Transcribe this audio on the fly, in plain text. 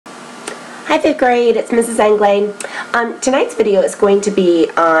Hi 5th grade, it's Mrs. Anglade. Tonight's video is going to be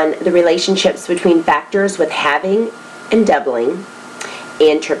on the relationships between factors with halving and doubling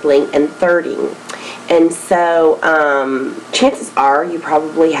and tripling and thirding. And so chances are you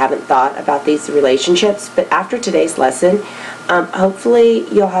probably haven't thought about these relationships, but after today's lesson, hopefully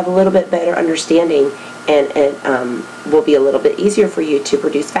you'll have a little bit better understanding and it will be a little bit easier for you to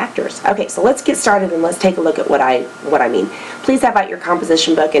produce factors. Okay, so let's get started and let's take a look at what I mean. Please have out your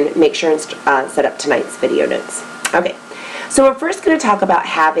composition book and make sure and set up tonight's video notes. Okay, so we're first going to talk about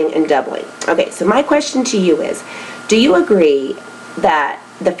halving and doubling. Okay, so my question to you is, do you agree that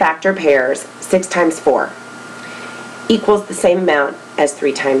the factor pairs 6 times 4 equals the same amount as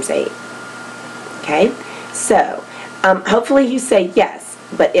 3 times 8? Okay, so hopefully you say yes.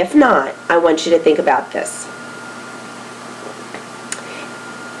 But if not, I want you to think about this.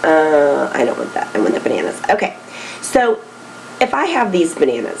 I don't want that. I want the bananas. Okay. So, if I have these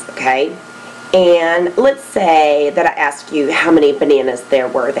bananas, okay, and let's say that I ask you how many bananas there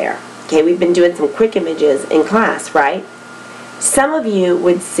were there. Okay, we've been doing some quick images in class, right? Some of you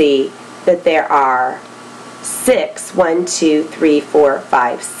would see that there are 6, 1, 2, 3, 4,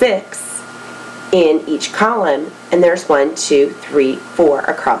 5, 6 in each column, and there's 1, 2, 3, 4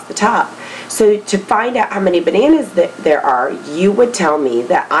 across the top. So to find out how many bananas there are, you would tell me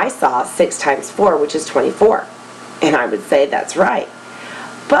that I saw 6 times 4, which is 24. And I would say that's right.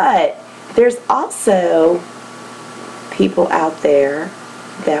 But there's also people out there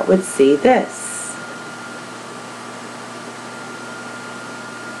that would see this.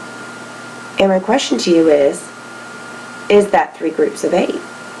 And my question to you is that 3 groups of 8?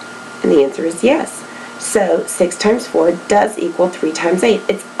 And the answer is yes. So 6 times 4 does equal 3 times 8.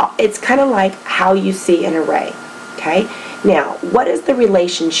 It's kind of like how you see an array. Okay? Now, what is the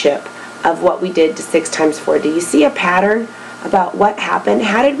relationship of what we did to 6 times 4? Do you see a pattern about what happened?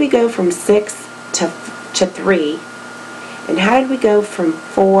 How did we go from 6 to 3? And how did we go from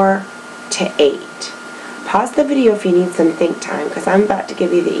 4 to 8? Pause the video if you need some think time, because I'm about to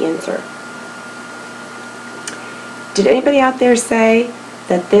give you the answer. Did anybody out there say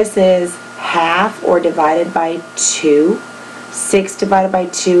that this is half or divided by 2? 6 divided by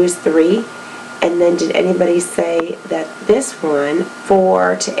 2 is 3. And then did anybody say that this one,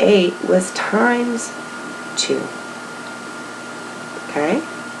 4 to 8, was times 2? Okay,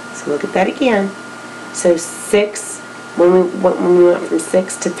 so look at that again. So 6, when we went from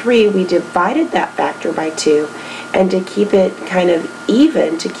 6 to 3, we divided that factor by 2. And to keep it kind of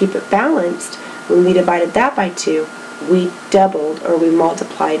even, to keep it balanced, when we divided that by 2, we doubled, or we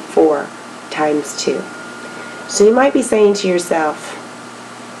multiplied 4 times 2. So you might be saying to yourself,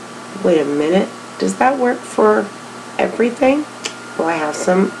 wait a minute, does that work for everything? Well, I have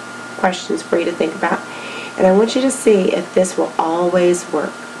some questions for you to think about, and I want you to see if this will always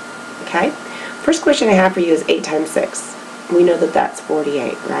work. Okay? First question I have for you is 8 times 6. We know that that's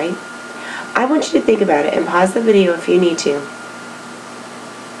 48, right? I want you to think about it and pause the video if you need to.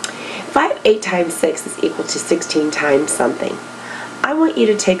 If I have 8 times 6 is equal to 16 times something, I want you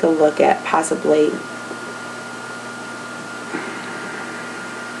to take a look at possibly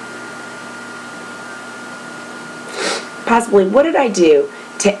what did I do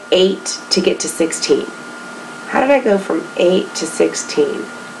to 8 to get to 16? How did I go from 8 to 16?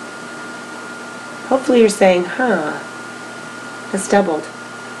 Hopefully you're saying, that's doubled.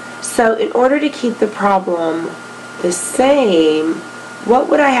 So in order to keep the problem the same, what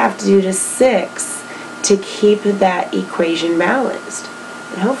would I have to do to 6 to keep that equation balanced?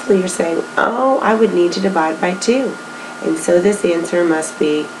 And hopefully you're saying, oh, I would need to divide by 2. And so this answer must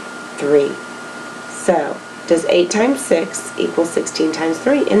be 3. So, does 8 times 6 equal 16 times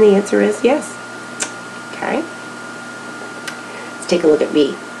 3? And the answer is yes. Okay? Let's take a look at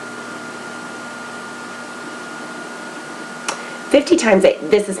B. 50 times 8.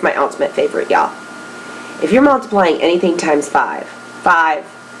 This is my ultimate favorite, y'all. If you're multiplying anything times 5,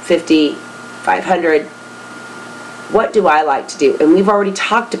 50, 500, what do I like to do? And we've already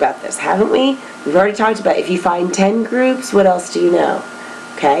talked about this, haven't we? We've already talked about if you find 10 groups, what else do you know?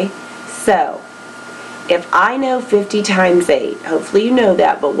 Okay? So, if I know 50 times 8, hopefully you know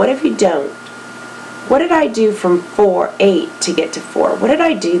that, but what if you don't? What did I do from 8 to get to 4? What did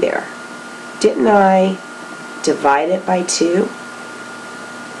I do there? Didn't I divide it by 2?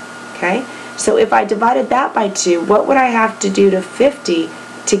 Okay? So if I divided that by 2, what would I have to do to 50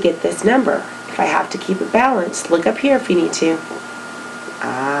 to get this number? If I have to keep it balanced, look up here if you need to.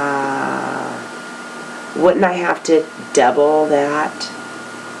 Wouldn't I have to double that?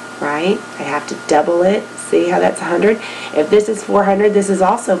 Right? I have to double it. See how that's 100? If this is 400, this is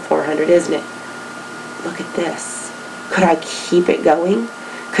also 400, isn't it? Look at this. Could I keep it going?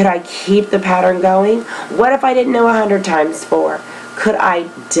 Could I keep the pattern going? What if I didn't know 100 times 4? Could I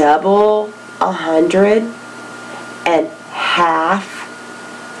double 100 and half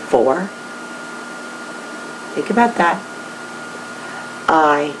 4? Think about that.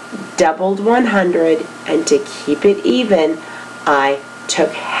 I doubled 100, and to keep it even, I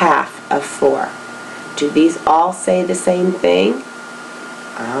took half of 4. Do these all say the same thing?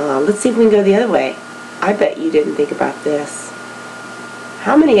 Let's see if we can go the other way. I bet you didn't think about this.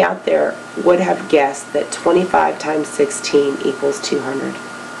 How many out there would have guessed that 25 times 16 equals 200?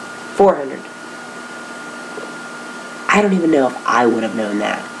 400. I don't even know if I would have known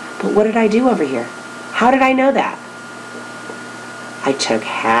that. But what did I do over here? How did I know that? I took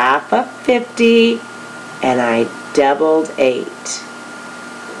half of 50 and I doubled 8.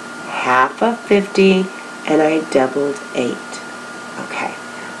 Half of 50 and I doubled 8. Okay,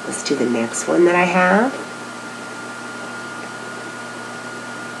 let's do the next one that I have.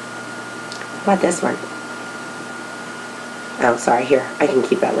 How about this one? Oh, sorry, here. I can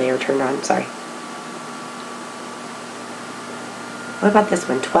keep that layer turned on, sorry. What about this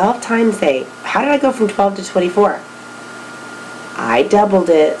one? 12 times 8. How did I go from 12 to 24? I doubled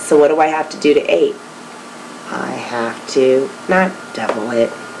it, so what do I have to do to 8? I have to not double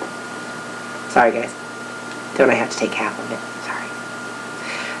it. Sorry, guys. Don't I have to take half of it? Sorry.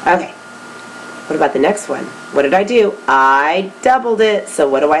 Okay. What about the next one? What did I do? I doubled it, so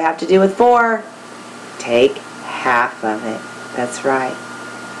what do I have to do with 4? Take half of it. That's right.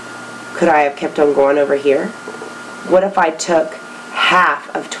 Could I have kept on going over here? What if I took half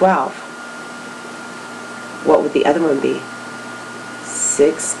of 12? What would the other one be?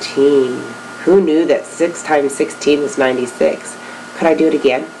 16. Who knew that 6 times 16 was 96? Could I do it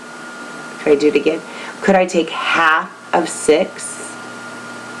again? Could I do it again? Could I take half of 6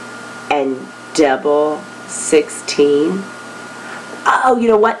 and double 16? Oh, you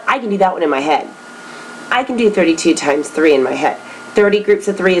know what? I can do that one in my head. I can do 32 times 3 in my head. 30 groups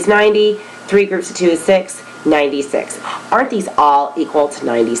of 3 is 90. 3 groups of 2 is 6. 96. Aren't these all equal to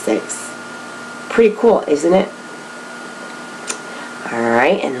 96? Pretty cool, isn't it?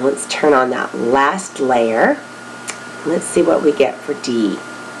 Alright, and let's turn on that last layer. Let's see what we get for D.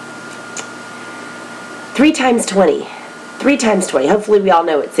 3 times 20. 3 times 20. Hopefully we all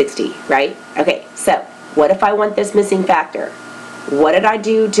know it's 60, right? Okay, so what if I want this missing factor? What did I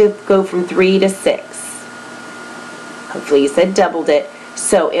do to go from 3 to 6? Hopefully you said doubled it.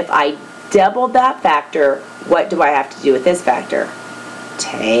 So if I doubled that factor, what do I have to do with this factor?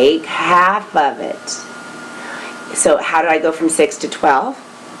 Take half of it. So how did I go from 6 to 12?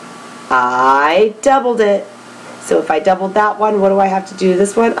 I doubled it. So if I doubled that one, what do I have to do to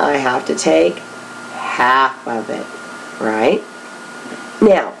this one? I have to take half of it, right?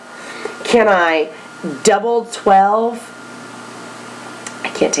 Now, can I double 12? I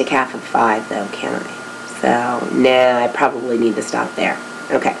can't take half of 5 though, can I? So, nah, I probably need to stop there.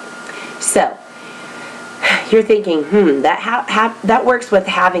 Okay, so you're thinking, that works with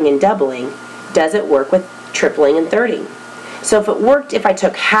halving and doubling. Does it work with tripling and thirding? So if it worked, if I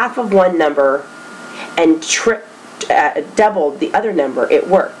took half of one number and doubled the other number, it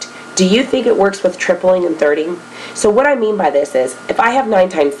worked. Do you think it works with tripling and thirding? So what I mean by this is, if I have 9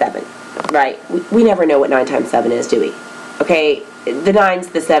 times 7, right, we never know what 9 times 7 is, do we? Okay, the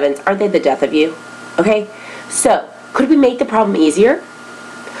 9s, the 7s, aren't they the death of you? Okay, so could we make the problem easier?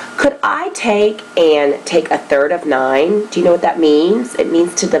 Could I take a third of 9? Do you know what that means? It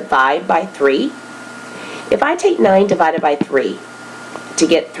means to divide by 3. If I take 9 divided by 3 to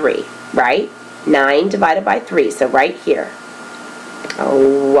get 3, right? 9 divided by 3, so right here.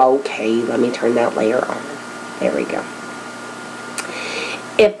 Oh, okay, let me turn that layer on. There we go.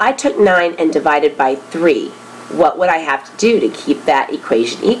 If I took 9 and divided by 3, what would I have to do to keep that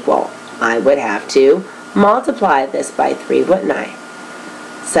equation equal? I would have to multiply this by 3, wouldn't I?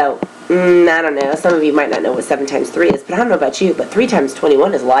 So, I don't know. Some of you might not know what 7 times 3 is, but I don't know about you, but 3 times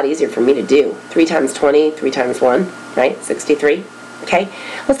 21 is a lot easier for me to do. 3 times 20, 3 times 1, right? 63. Okay?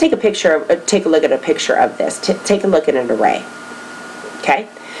 Let's take a look at a picture of this. Take a look at an array. Okay?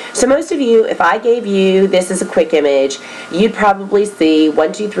 So most of you, if I gave you this as a quick image, you'd probably see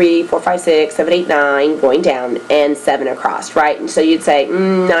 1, 2, 3, 4, 5, 6, 7, 8, 9 going down and 7 across, right? And so you'd say,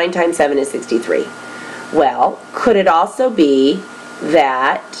 9 times 7 is 63. Well, could it also be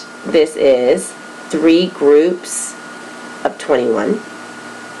that this is 3 groups of 21?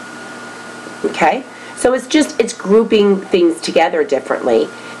 Okay? So it's grouping things together differently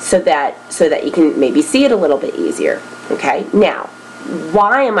so that you can maybe see it a little bit easier. Okay? Now,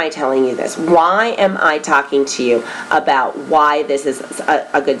 why am I telling you this? Why am I talking to you about why this is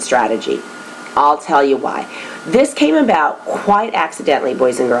a good strategy? I'll tell you why. This came about quite accidentally,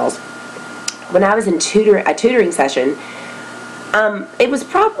 boys and girls. When I was in a tutoring session, it was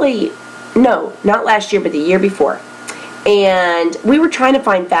probably, no, not last year, but the year before. And we were trying to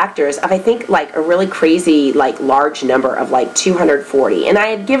find factors of, I think, like a really crazy, like, large number of, like, 240. And I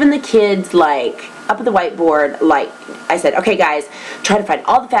had given the kids, like, up at the whiteboard, like, I said, okay, guys, try to find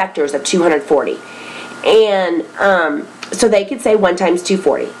all the factors of 240. And so they could say 1 times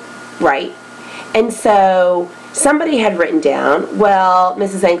 240, right? And so somebody had written down, well,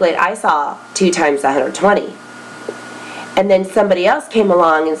 Mrs. Anglade, I saw 2 times 120. And then somebody else came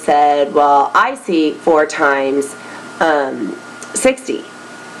along and said, well, I see 4 times 60.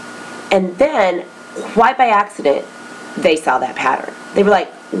 And then, quite by accident, they saw that pattern. They were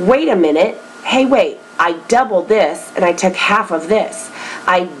like, wait a minute, hey, wait, I doubled this and I took half of this.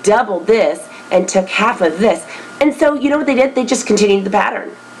 I doubled this and took half of this. And so, you know what they did? They just continued the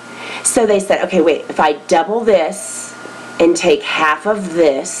pattern. So they said, okay, wait, if I double this and take half of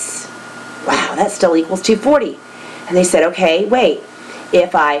this, wow, that still equals 240. And they said, okay, wait,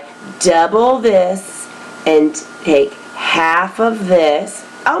 if I double this and take half of this,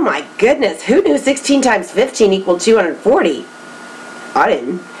 oh my goodness, who knew 16 times 15 equaled 240? I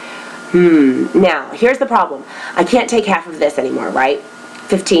didn't. Now, here's the problem. I can't take half of this anymore, right?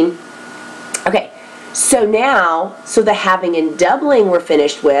 15. Okay, so now, so the halving and doubling we're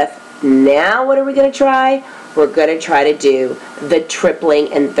finished with. Now what are we going to try? We're going to try to do the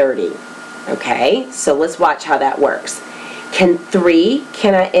tripling and thirding. Okay, so let's watch how that works. Does 3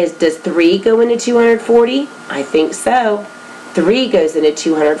 go into 240? I think so. 3 goes into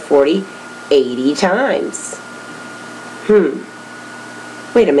 240 80 times.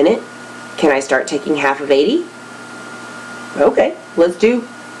 Wait a minute. Can I start taking half of 80? Okay, let's do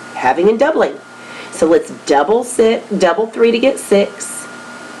halving and doubling. So let's double 3 to get 6,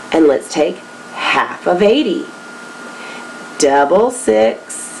 and let's take half of 80. Double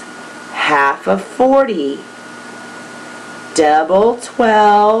 6, half of 40. Double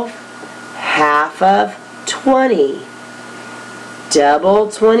 12, half of 20. Double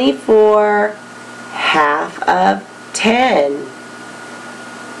 24, half of 10.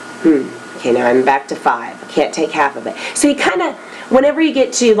 Okay, now I'm back to 5. I can't take half of it. So you kind of, whenever you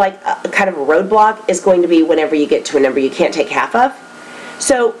get to like a kind of a roadblock, is going to be whenever you get to a number you can't take half of.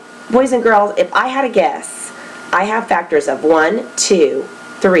 So, boys and girls, if I had a guess, I have factors of 1, 2,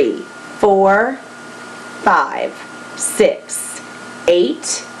 3, 4, 5, 6,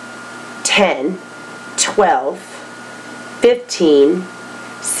 8, 10, 12, 15,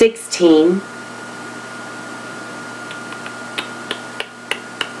 16,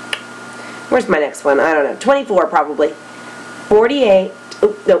 where's my next one? I don't know. 24 probably. 48,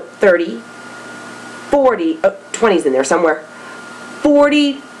 oh, no, 30, 40, oh, 20's in there somewhere.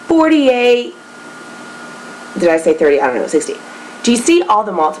 40, 48, did I say 30? I don't know, 60. Do you see all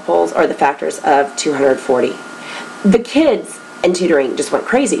the multiples or the factors of 240? The kids in tutoring just went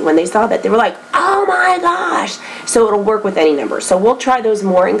crazy when they saw that. They were like, oh my gosh! So it'll work with any number. So we'll try those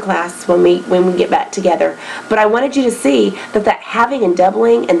more in class when we get back together. But I wanted you to see that halving and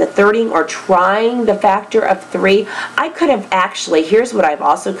doubling and the thirding or trying the factor of 3, I could have actually, here's what I've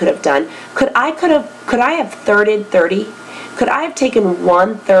also could have done. Could I have thirded 30? Could I have taken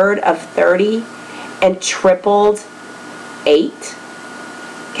 1/3 of 30 and tripled 8?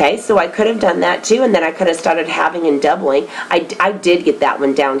 Okay, so I could have done that too, and then I could have started halving and doubling. I did get that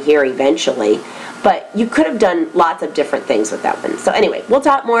one down here eventually, but you could have done lots of different things with that one. So anyway, we'll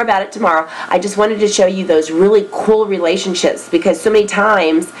talk more about it tomorrow. I just wanted to show you those really cool relationships, because so many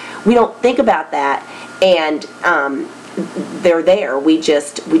times we don't think about that, and they're there. We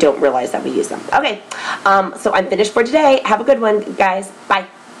don't realize that we use them. Okay, so I'm finished for today. Have a good one, guys. Bye.